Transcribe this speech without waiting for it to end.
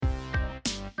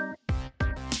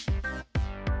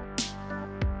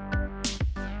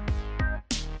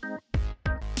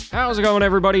How's it going,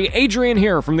 everybody? Adrian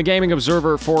here from the Gaming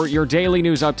Observer for your daily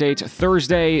news update,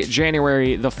 Thursday,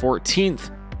 January the 14th.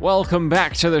 Welcome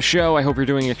back to the show. I hope you're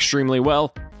doing extremely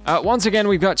well. Once again,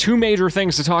 we've got two major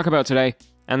things to talk about today,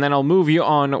 and then I'll move you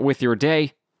on with your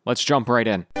day. Let's jump right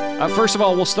in. First of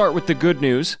all, we'll start with the good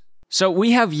news. So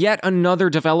we have yet another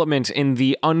development in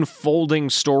the unfolding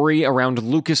story around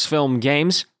Lucasfilm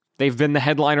Games. They've been the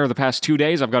headliner the past 2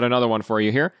 days. I've got another one for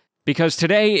you here. Because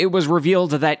today it was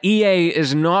revealed that EA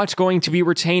is not going to be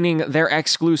retaining their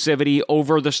exclusivity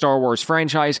over the Star Wars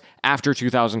franchise after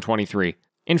 2023.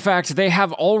 In fact, they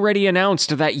have already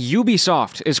announced that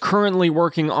Ubisoft is currently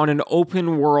working on an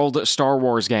open-world Star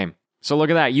Wars game. So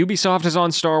look at that, Ubisoft is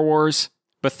on Star Wars,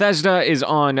 Bethesda is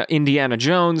on Indiana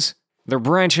Jones, they're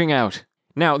branching out.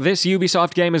 Now, this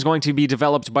Ubisoft game is going to be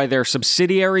developed by their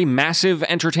subsidiary, Massive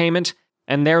Entertainment,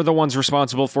 and they're the ones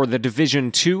responsible for The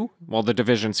Division 2, well, the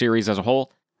Division series as a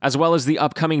whole, as well as the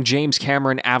upcoming James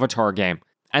Cameron Avatar game.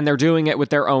 And they're doing it with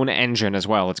their own engine as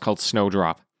well. It's called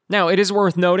Snowdrop. Now, it is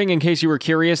worth noting, in case you were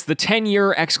curious, the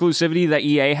 10-year exclusivity that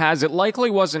EA has, it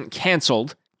likely wasn't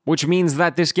cancelled, which means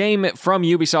that this game from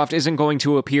Ubisoft isn't going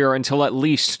to appear until at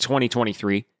least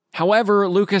 2023. However,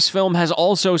 Lucasfilm has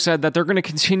also said that they're going to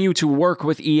continue to work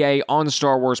with EA on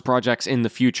Star Wars projects in the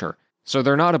future, so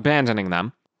they're not abandoning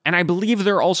them. And I believe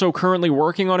they're also currently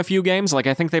working on a few games, like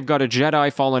I think they've got a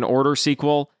Jedi Fallen Order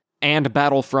sequel and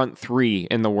Battlefront 3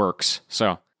 in the works.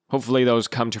 So hopefully those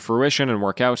come to fruition and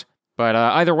work out. But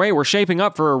either way, we're shaping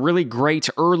up for a really great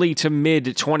early to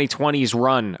mid-2020s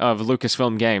run of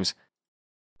Lucasfilm games.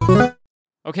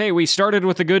 Okay, we started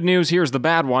with the good news, here's the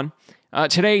bad one.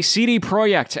 Today, CD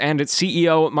Projekt and its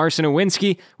CEO, Marcin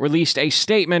Nowinski, released a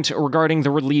statement regarding the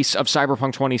release of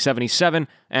Cyberpunk 2077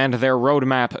 and their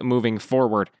roadmap moving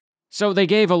forward. So they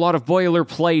gave a lot of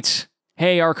boilerplate,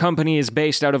 hey, our company is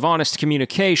based out of honest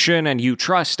communication and you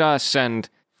trust us, and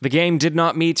the game did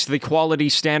not meet the quality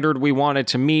standard we wanted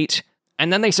to meet.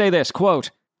 And then they say this,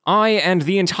 quote, I and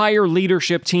the entire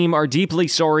leadership team are deeply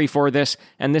sorry for this,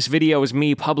 and this video is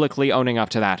me publicly owning up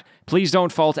to that. Please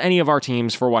don't fault any of our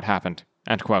teams for what happened.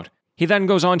 End quote. He then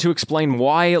goes on to explain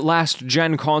why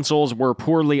last-gen consoles were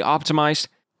poorly optimized,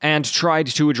 and tried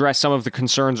to address some of the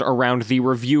concerns around the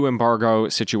review embargo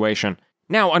situation.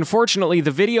 Now, unfortunately, the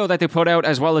video that they put out,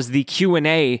 as well as the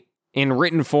Q&A in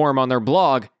written form on their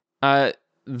blog,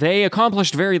 they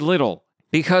accomplished very little.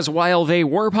 Because while they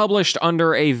were published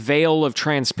under a veil of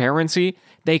transparency,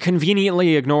 they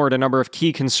conveniently ignored a number of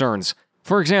key concerns.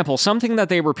 For example, something that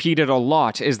they repeated a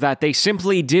lot is that they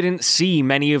simply didn't see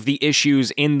many of the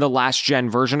issues in the last-gen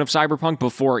version of Cyberpunk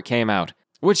before it came out.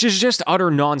 Which is just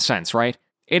utter nonsense, right?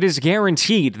 It is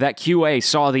guaranteed that QA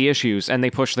saw the issues and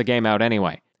they pushed the game out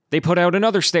anyway. They put out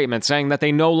another statement saying that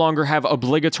they no longer have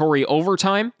obligatory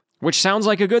overtime, which sounds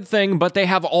like a good thing, but they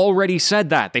have already said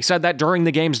that. They said that during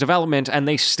the game's development, and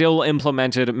they still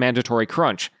implemented mandatory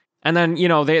crunch. And then,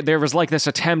 there was like this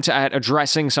attempt at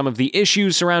addressing some of the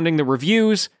issues surrounding the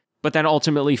reviews, but then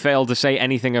ultimately failed to say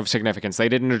anything of significance. They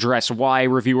didn't address why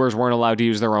reviewers weren't allowed to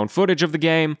use their own footage of the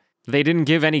game. They didn't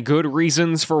give any good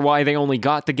reasons for why they only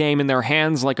got the game in their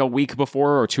hands like a week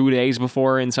before or 2 days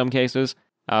before in some cases.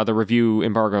 The review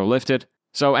embargo lifted.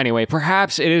 So anyway,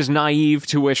 perhaps it is naive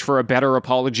to wish for a better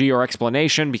apology or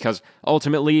explanation because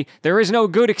ultimately there is no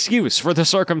good excuse for the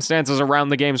circumstances around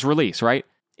the game's release, right?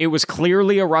 It was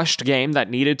clearly a rushed game that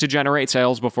needed to generate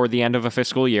sales before the end of a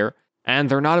fiscal year, and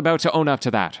they're not about to own up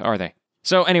to that, are they?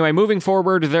 So anyway, moving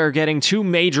forward, they're getting 2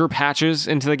 major patches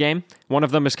into the game. One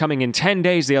of them is coming in 10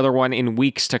 days, the other one in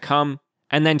weeks to come,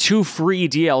 and then 2 free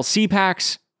DLC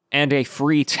packs and a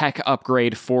free tech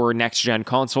upgrade for next-gen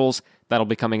consoles. That'll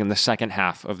be coming in the second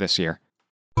half of this year.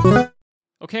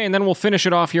 Okay, and then we'll finish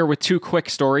it off here with 2 quick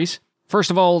stories. First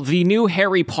of all, the new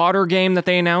Harry Potter game that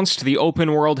they announced, the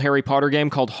open-world Harry Potter game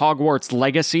called Hogwarts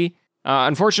Legacy,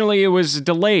 unfortunately it was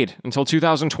delayed until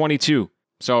 2022.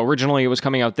 So originally it was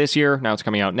coming out this year, now it's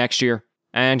coming out next year.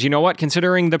 And you know what?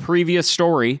 Considering the previous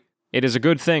story, it is a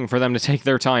good thing for them to take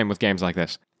their time with games like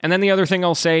this. And then the other thing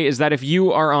I'll say is that if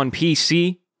you are on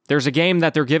PC, there's a game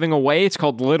that they're giving away. It's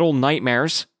called Little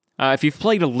Nightmares. If you've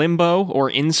played Limbo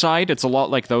or Inside, it's a lot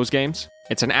like those games.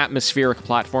 It's an atmospheric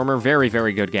platformer, very,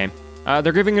 very good game.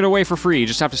 They're giving it away for free. You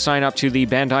just have to sign up to the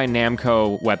Bandai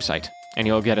Namco website, and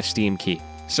you'll get a Steam key.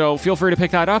 So feel free to pick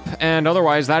that up, and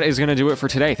otherwise that is going to do it for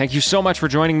today. Thank you so much for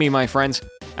joining me, my friends.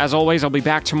 As always, I'll be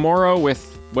back tomorrow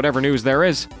with whatever news there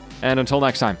is, and until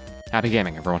next time, happy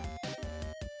gaming, everyone.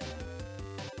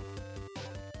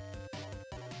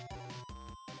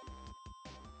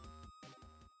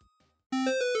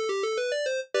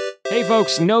 Hey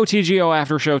folks, no TGO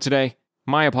after show today.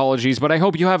 My apologies, but I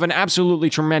hope you have an absolutely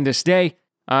tremendous day.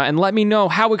 and let me know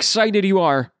how excited you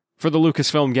are for the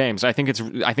Lucasfilm games. I think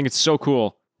it's so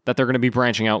cool that they're going to be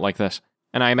branching out like this,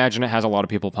 and I imagine it has a lot of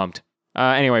people pumped.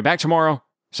 Anyway, back tomorrow.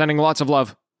 Sending lots of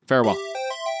love. Farewell.